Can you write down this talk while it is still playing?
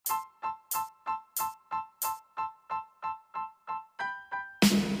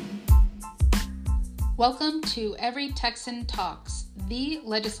Welcome to Every Texan Talks, the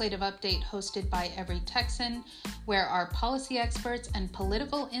legislative update hosted by Every Texan, where our policy experts and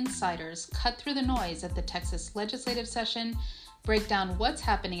political insiders cut through the noise at the Texas legislative session, break down what's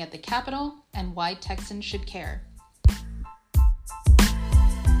happening at the Capitol, and why Texans should care.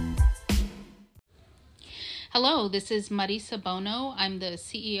 Hello, this is Marisa Bono. I'm the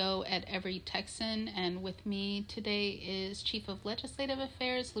CEO at Every Texan, and with me today is Chief of Legislative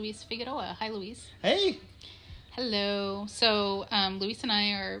Affairs, Luis Figueroa. Hi, Luis. Hey. Hello. So Luis and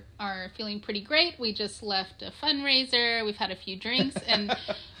I are feeling pretty great. We just left a fundraiser. We've had a few drinks, and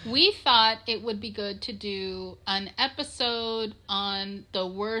we thought it would be good to do an episode on the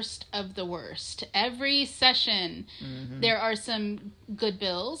worst of the worst. Every session, there are some good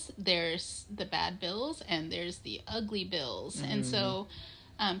bills, there's the bad bills, and there's the ugly bills. And so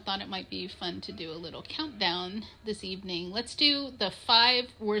thought it might be fun to do a little countdown this evening. Let's do the 5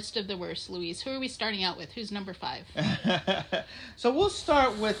 worst of the worst, Luis. Who are we starting out with? Who's number 5? So we'll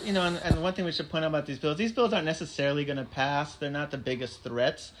start with, and one thing we should point out about these bills aren't necessarily going to pass. They're not the biggest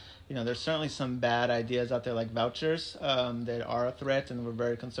threats. There's certainly some bad ideas out there like vouchers that are a threat and we're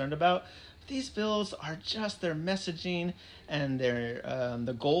very concerned about. These bills are just their messaging and their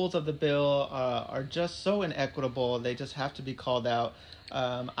the goals of the bill are just so inequitable. They just have to be called out.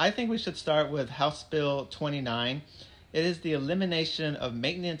 I think we should start with House Bill 29. It is the elimination of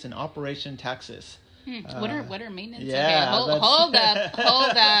maintenance and operation taxes. What are maintenance? Yeah, okay, hold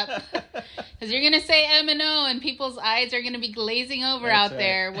up. Because you're going to say M&O and people's eyes are going to be glazing over out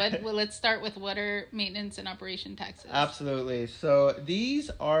there. Let's start with what are maintenance and operation taxes? Absolutely. So these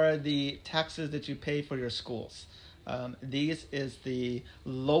are the taxes that you pay for your schools. These is the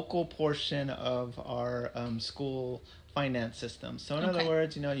local portion of our school finance system. So in other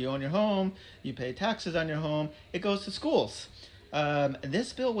words, you own your home, you pay taxes on your home, it goes to schools.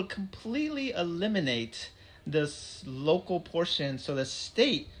 This bill would completely eliminate this local portion, so the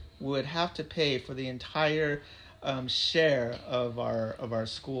state would have to pay for the entire share of our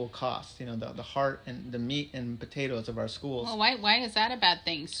school costs. The heart and the meat and potatoes of our schools. Well, why is that a bad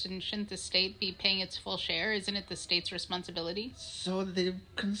thing? Shouldn't the state be paying its full share? Isn't it the state's responsibility? So the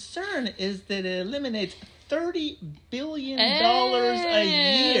concern is that it eliminates $30 billion a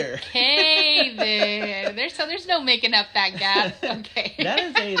year. Okay, then. There's no making up that gap. Okay. That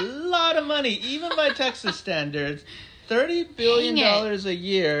is a lot of money, even by Texas standards. $30 billion a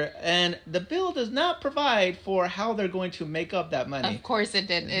year, and the bill does not provide for how they're going to make up that money. Of course it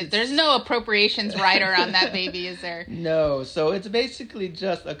did. There's no appropriations rider on that baby, is there? No, so it's basically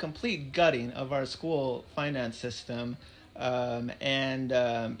just a complete gutting of our school finance system. They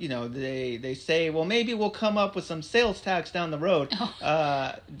say, well, maybe we'll come up with some sales tax down the road.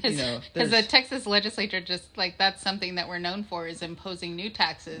 Because the Texas legislature that's something that we're known for is imposing new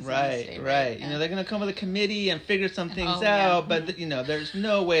taxes. Right. Yeah. They're going to come with a committee and figure some things out, but there's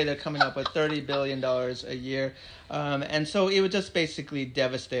no way they're coming up with $30 billion a year. And so it would just basically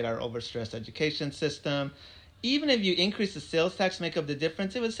devastate our overstressed education system. Even if you increase the sales tax to make up the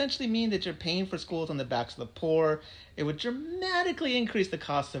difference, it would essentially mean that you're paying for schools on the backs of the poor. It would dramatically increase the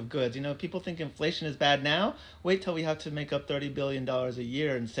cost of goods. People think inflation is bad now. Wait till we have to make up $30 billion a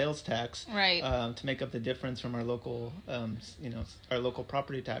year in sales tax, to make up the difference from our local, our local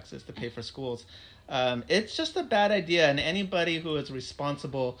property taxes to pay for schools. It's just a bad idea, and anybody who is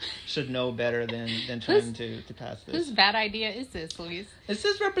responsible should know better than trying to pass this. Whose bad idea is this, Luis? This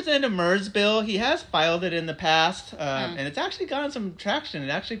is Representative Murr's bill. He has filed it in the past, and it's actually gotten some traction. It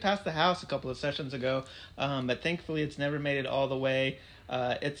actually passed the House a couple of sessions ago, but thankfully it's never made it all the way.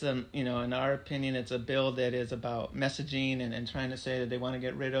 It's in our opinion, it's a bill that is about messaging and trying to say that they want to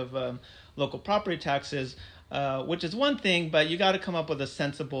get rid of local property taxes. Which is one thing, but you got to come up with a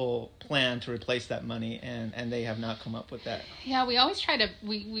sensible plan to replace that money, and they have not come up with that. Yeah, we always try to,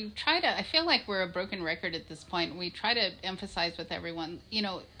 we try to, I feel like we're a broken record at this point. We try to emphasize with everyone,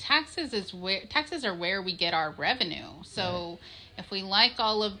 taxes are where we get our revenue. So if we like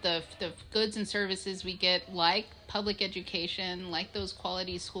all of the goods and services we get, like public education, like those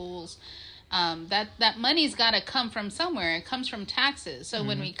quality schools, that money's got to come from somewhere. It comes from taxes. So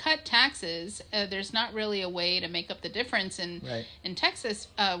when we cut taxes, there's not really a way to make up the difference in Texas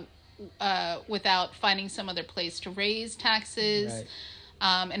without finding some other place to raise taxes.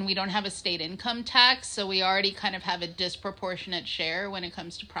 And we don't have a state income tax, so we already kind of have a disproportionate share when it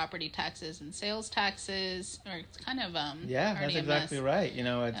comes to property taxes and sales taxes. Or it's kind of that's exactly right.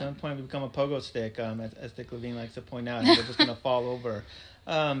 At some point we become a pogo stick, as Dick Levine likes to point out, and we're just going to fall over.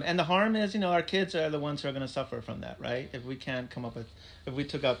 And the harm is, our kids are the ones who are going to suffer from that, right? If we can't come up with, if we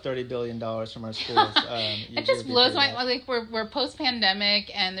took out $30 billion from our schools. It just blows my, like, we're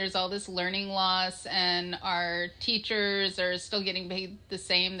post-pandemic and there's all this learning loss and our teachers are still getting paid the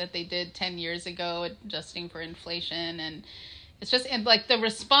same that they did 10 years ago, adjusting for inflation. And it's just, and like the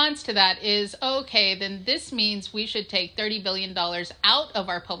response to that is, okay, then this means we should take $30 billion out of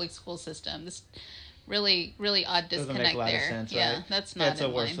our public school system. This really odd disconnect there. Doesn't make a lot of sense, yeah, right? that's not. That's the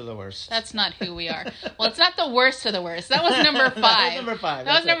worst of the worst. That's not who we are. Well, it's not the worst of the worst. That was number 5. That was number 5.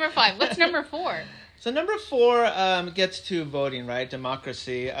 That was number 5. What's number 4? So number 4 gets to voting, right?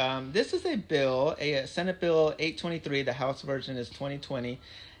 Democracy. This is a bill, a Senate Bill 823. The House version is 2020.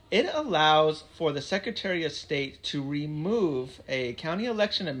 It allows for the Secretary of State to remove a county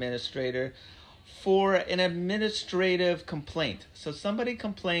election administrator for an administrative complaint. So somebody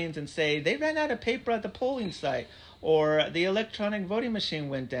complains and say they ran out of paper at the polling site or the electronic voting machine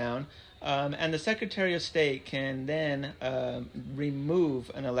went down, and the Secretary of State can then remove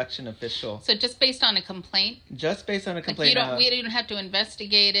an election official. So just based on a complaint? Just based on a complaint. We don't have to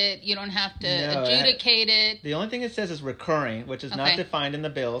investigate it. You don't have to adjudicate it. The only thing it says is recurring, which is not defined in the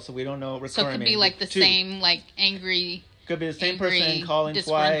bill, so we don't know what recurring means. So it could be like the same, like angry... Could be the same person calling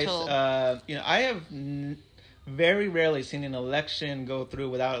twice. I have very rarely seen an election go through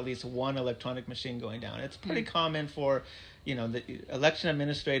without at least one electronic machine going down. It's pretty common for, the election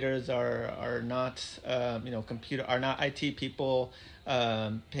administrators are not, are not IT people.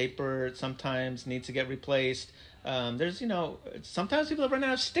 Paper sometimes needs to get replaced. There's, sometimes people run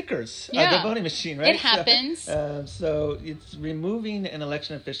out of stickers at the voting machine, right? It happens. So it's removing an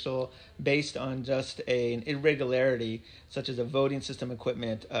election official based on just an irregularity, such as a voting system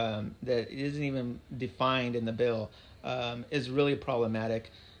equipment that isn't even defined in the bill, is really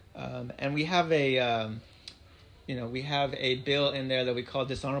problematic. And we have a bill in there that we call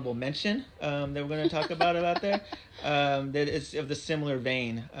dishonorable mention that we're going to talk about there, that is of the similar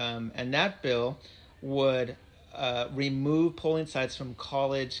vein. And that bill would remove polling sites from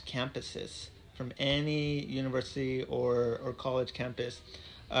college campuses, from any university or college campus.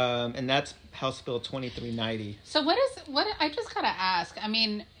 And that's House Bill 2390. So what I just got to ask, I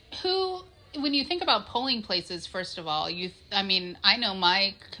mean, when you think about polling places, first of all, I know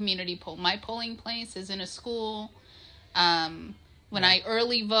my my polling place is in a school. When I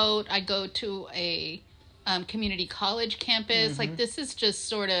early vote, I go to a community college campus. Like, this is just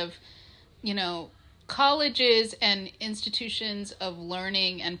sort of, colleges and institutions of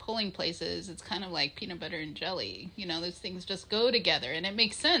learning and polling places. It's kind of like peanut butter and jelly. Those things just go together, and it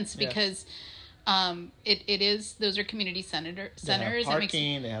makes sense because it is. Those are community centers. They have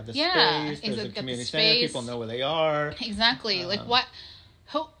parking. They have the space. There's a community center. People know where they are. Exactly. Like what?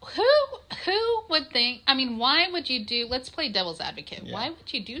 Who would think? I mean, why would you do? Let's play devil's advocate. Yeah. Why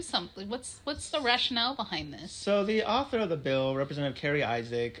would you do something? What's the rationale behind this? So the author of the bill, Representative Carrie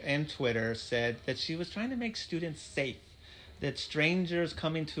Isaac, on Twitter said that she was trying to make students safe. That strangers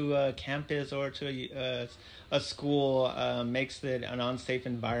coming to a campus or to a school makes it an unsafe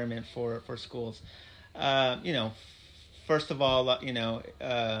environment for schools. First of all, that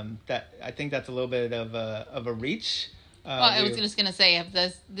I think that's a little bit of a reach. I was just going to say,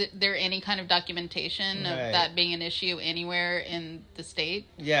 is there any kind of documentation of that being an issue anywhere in the state?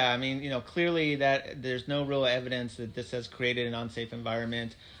 Yeah, I mean, clearly that there's no real evidence that this has created an unsafe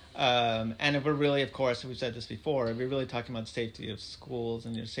environment. And if we're really, of course, we've said this before, if we're really talking about the safety of schools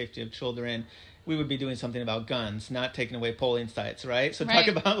and the safety of children, we would be doing something about guns, not taking away polling sites, right? So talk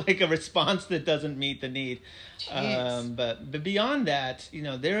about like a response that doesn't meet the need. But beyond that,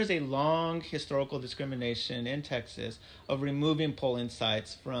 there is a long historical discrimination in Texas of removing polling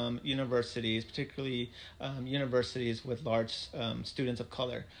sites from universities, particularly universities with large students of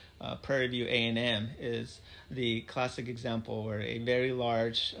color. Prairie View A&M is the classic example where a very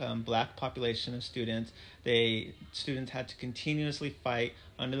large black population of students had to continuously fight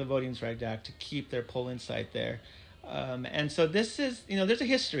under the Voting Rights Act to keep their polling site there. And so this is, there's a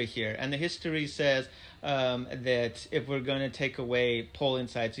history here. And the history says that if we're going to take away polling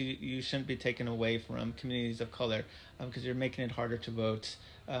sites, you shouldn't be taken away from communities of color because you're making it harder to vote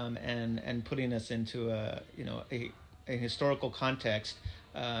and putting us into a historical context.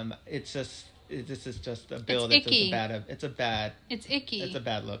 It's this is just a bill that's that's icky. it's icky. It's a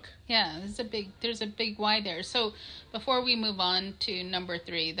bad look. Yeah, there's a big why there. So before we move on to number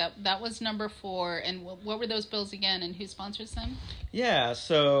 3, that was number 4, and what were those bills again, and who sponsors them? Yeah,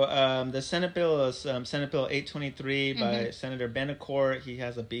 so the Senate bill is Senate Bill 823 by Senator Benacourt. He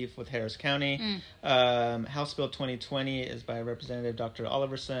has a beef with Harris County. House Bill 2020 is by Representative Dr.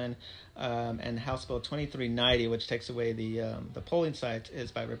 Oliverson. And House Bill 2390, which takes away the polling sites,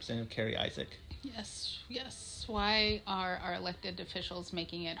 is by Representative Carrie Isaac. Yes. Why are our elected officials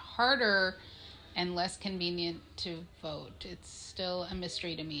making it harder and less convenient to vote? It's still a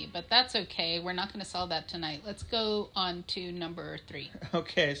mystery to me, but that's okay. We're not going to solve that tonight. Let's go on to number 3.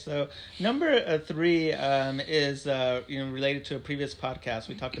 Okay, so number 3 is related to a previous podcast.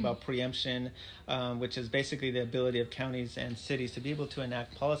 We talked about preemption, which is basically the ability of counties and cities to be able to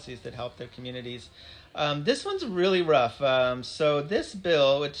enact policies that help their communities. This one's really rough. So this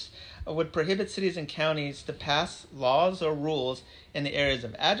bill, which would prohibit cities and counties to pass laws or rules in the areas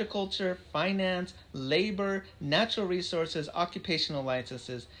of agriculture, finance, labor, natural resources, occupational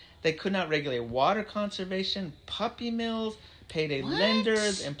licenses. They could not regulate water conservation, puppy mills, payday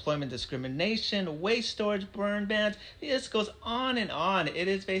lenders, employment discrimination, waste storage, burn bans. This goes on and on. It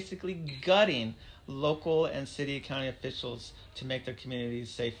is basically gutting local and city county officials to make their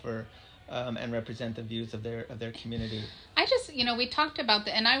communities safer and represent the views of their community. I just, we talked about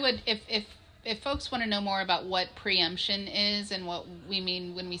and I would, if folks want to know more about what preemption is and what we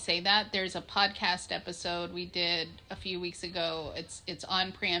mean when we say that, there's a podcast episode we did a few weeks ago. It's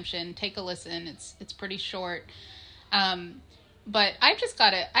on preemption. Take a listen. It's pretty short. But I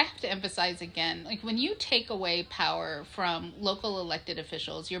have to emphasize again, like when you take away power from local elected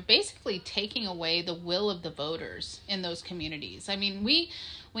officials, you're basically taking away the will of the voters in those communities. I mean,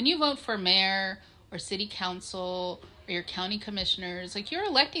 when you vote for mayor or city council or your county commissioners, like you're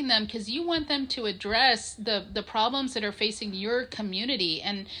electing them because you want them to address the problems that are facing your community.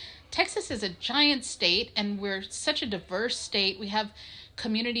 And Texas is a giant state, and we're such a diverse state. We have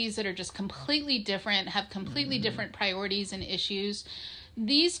communities that are just completely different, have completely different priorities and issues.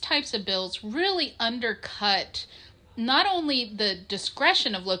 These types of bills really undercut not only the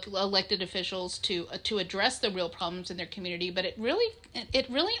discretion of local elected officials to address the real problems in their community, but it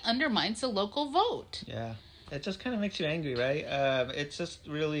really undermines the local vote. Yeah, it just kind of makes you angry, right? It's just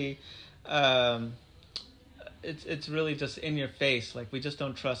really it's really just in your face. Like, we just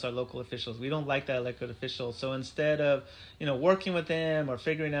don't trust our local officials. We don't like that elected official. So instead of, working with them or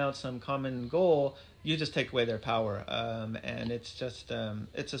figuring out some common goal, you just take away their power. And it's just a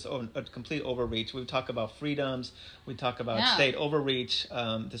complete overreach. We talk about freedoms. We talk about state overreach.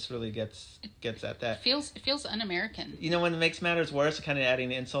 This really gets at that. It feels un-American. When it makes matters worse, kind of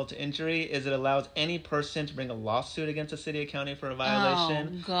adding insult to injury, is it allows any person to bring a lawsuit against a city or county for a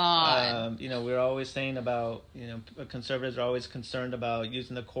violation. Oh, God. We're always saying about, conservatives are always concerned about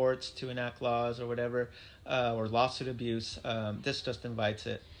using the courts to enact laws or whatever, or lawsuit abuse. This just invites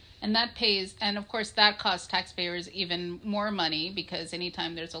it. And and of course that costs taxpayers even more money, because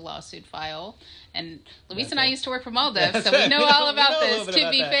anytime there's a lawsuit filed, and Luis and I used to work for MALDEF, so we know all about this,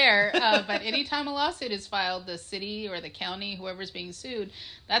 to be fair, but anytime a lawsuit is filed, the city or the county, whoever's being sued,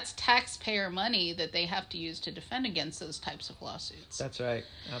 that's taxpayer money that they have to use to defend against those types of lawsuits. That's right.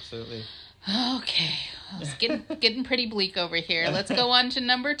 Absolutely. Okay. It's getting pretty bleak over here. Let's go on to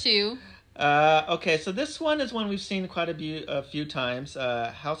number 2. Okay, so this one is one we've seen quite a few times.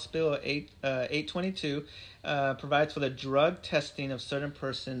 House Bill 822 provides for the drug testing of certain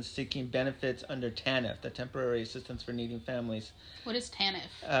persons seeking benefits under TANF, the Temporary Assistance for Needy Families. What is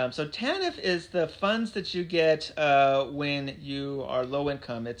TANF? So TANF is the funds that you get when you are low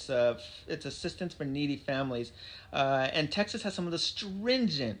income. It's assistance for needy families, and Texas has some of the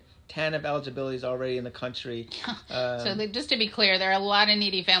stringent TANF eligibility is already in the country. So just to be clear, there are a lot of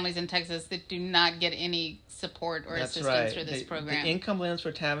needy families in Texas that do not get any support or assistance through this program. The income limits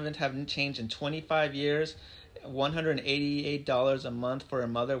for TANF haven't changed in 25 years. $188 a month for a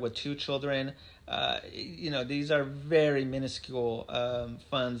mother with 2 children. These are very minuscule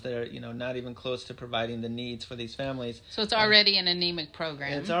funds that are, not even close to providing the needs for these families. So it's already an anemic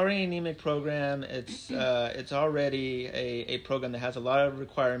program. It's already an anemic program. It's already a program that has a lot of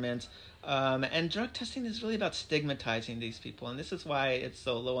requirements. And drug testing is really about stigmatizing these people, and this is why it's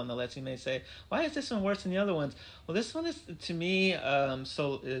so low on the list. You may say, why is this one worse than the other ones? Well, this one is, to me,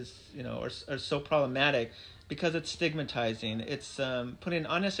 so problematic, because it's stigmatizing. It's putting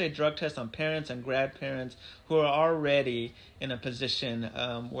unnecessary drug tests on parents and grandparents who are already in a position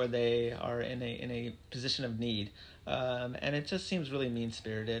where they are in a position of need, and it just seems really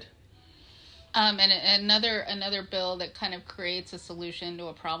mean-spirited. And another bill that kind of creates a solution to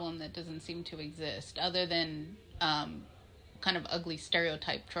a problem that doesn't seem to exist, other than kind of ugly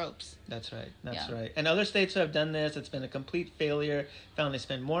stereotype tropes. That's right. Right. And other states have done this. It's been a complete failure. Found they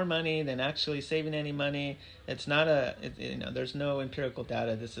spend more money than actually saving any money. It's not there's no empirical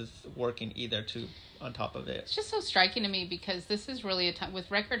data this is working either on top of it. It's just so striking to me because this is really a time with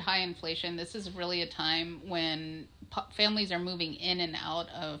record high inflation. This is really a time when families are moving in and out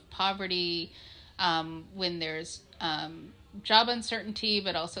of poverty, when there's job uncertainty,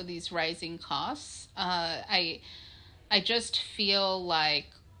 but also these rising costs. I just feel like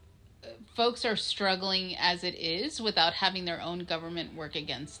folks are struggling as it is without having their own government work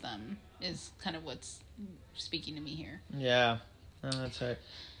against them is kind of what's speaking to me here. Yeah, that's right.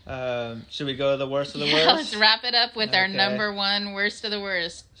 Should we go to the worst of the worst? Yeah, let's wrap it up with our number one worst of the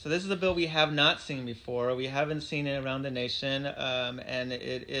worst. So this is a bill we have not seen before. We haven't seen it around the nation, and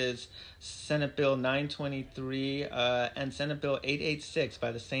it is Senate Bill 923 and Senate Bill 886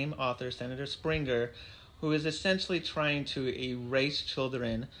 by the same author, Senator Springer, who is essentially trying to erase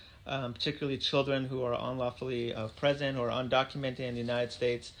children, particularly children who are unlawfully present or undocumented in the United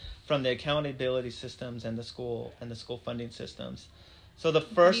States, from the accountability systems and the school funding systems. So the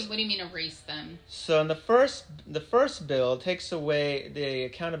first. What do you mean erase them? So in the first bill takes away the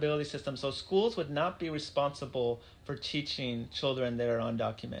accountability system, so schools would not be responsible for teaching children that are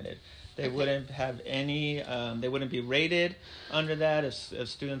undocumented. They wouldn't have any. They wouldn't be rated under that if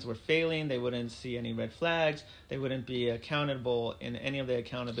students were failing. They wouldn't see any red flags. They wouldn't be accountable in any of the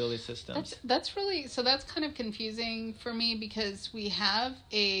accountability systems. That's really so. That's kind of confusing for me because we have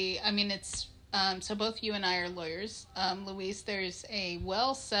it's. So both you and I are lawyers. Luis, there's a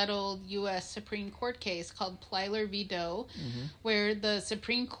well-settled U.S. Supreme Court case called Plyler v. Doe, where the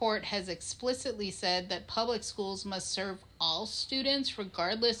Supreme Court has explicitly said that public schools must serve all students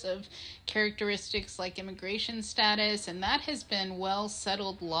regardless of characteristics like immigration status, and that has been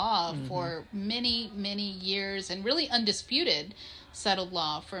well-settled law for many, many years, and really undisputed settled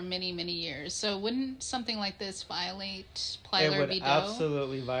law for many, many years. So wouldn't something like this violate Plyler v. Doe? It would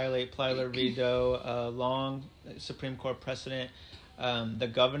absolutely violate Plyler v. Doe, a long Supreme Court precedent. The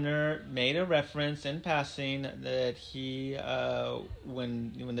governor made a reference in passing that he,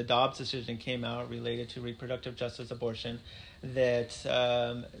 when the Dobbs decision came out related to reproductive justice abortion,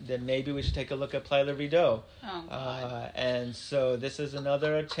 that maybe we should take a look at Plyler v. Doe. Oh, God. And so this is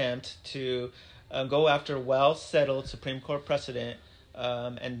another attempt to go after well-settled Supreme Court precedent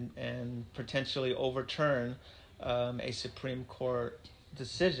and potentially overturn a Supreme Court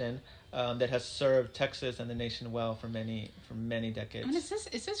decision that has served Texas and the nation well for many decades. I mean,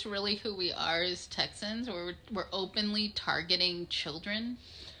 is this really who we are as Texans? We're openly targeting children?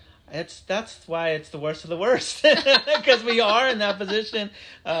 That's why it's the worst of the worst, because we are in that position.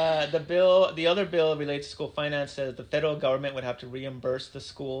 The other bill relates to school finance, says the federal government would have to reimburse the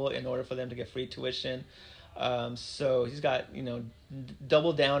school in order for them to get free tuition. So he's got,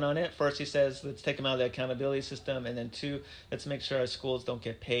 double down on it. First, he says, let's take them out of the accountability system. And then two, let's make sure our schools don't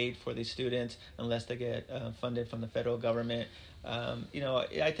get paid for these students unless they get funded from the federal government.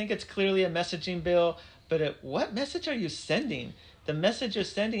 I think it's clearly a messaging bill, but what message are you sending? The message you're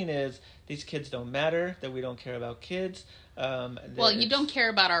sending is these kids don't matter, that we don't care about kids. Well, you don't care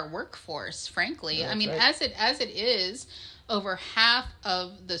about our workforce, frankly. I mean, right. as it is, over half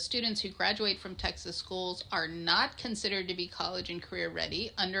of the students who graduate from Texas schools are not considered to be college and career ready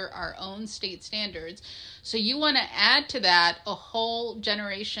under our own state standards. So you want to add to that a whole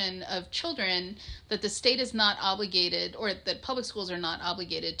generation of children that the state is not obligated, or that public schools are not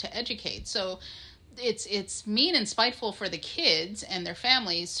obligated to educate. So it's mean and spiteful for the kids and their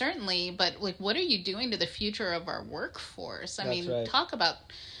families, certainly, but what are you doing to the future of our workforce? I mean, right. Talk about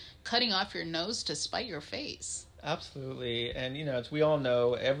cutting off your nose to spite your face. Absolutely. And as we all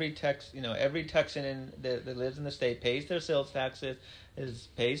know, every Texan that lives in the state pays their sales taxes,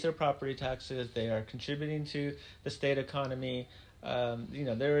 pays their property taxes. They are contributing to the state economy.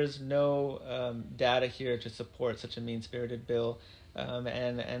 There is no data here to support such a mean-spirited bill.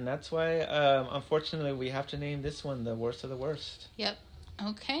 And that's why, unfortunately, we have to name this one the worst of the worst. Yep.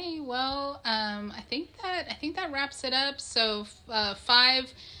 Okay. Well, I think that wraps it up. So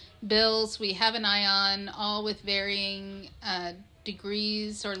 5 bills we have an eye on, all with varying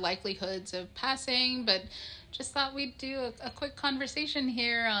degrees or likelihoods of passing. But just thought we'd do a quick conversation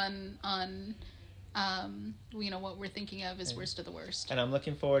here on what we're thinking of as worst of the worst. And I'm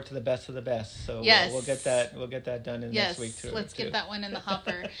looking forward to the best of the best. So yes. we'll get that done in next week too. Let's get that one in the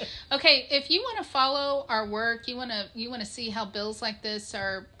hopper. Okay, if you want to follow our work, you want to see how bills like this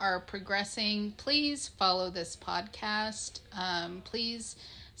are progressing, please follow this podcast. Please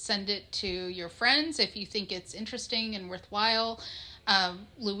Send it to your friends if you think it's interesting and worthwhile.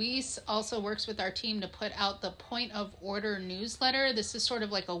 Luis also works with our team to put out the Point of Order newsletter. This is sort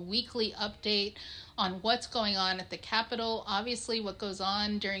of like a weekly update on what's going on at the Capitol. Obviously, what goes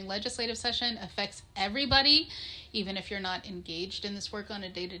on during legislative session affects everybody, even if you're not engaged in this work on a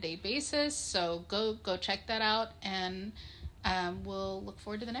day-to-day basis. So go check that out, and we'll look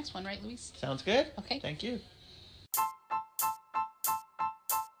forward to the next one, right, Luis? Sounds good. Okay. Thank you.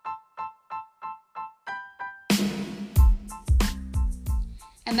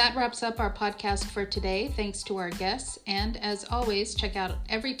 And that wraps up our podcast for today. Thanks to our guests. And as always, check out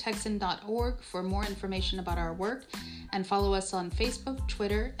everytexan.org for more information about our work, and follow us on Facebook,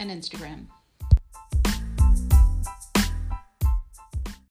 Twitter, and Instagram.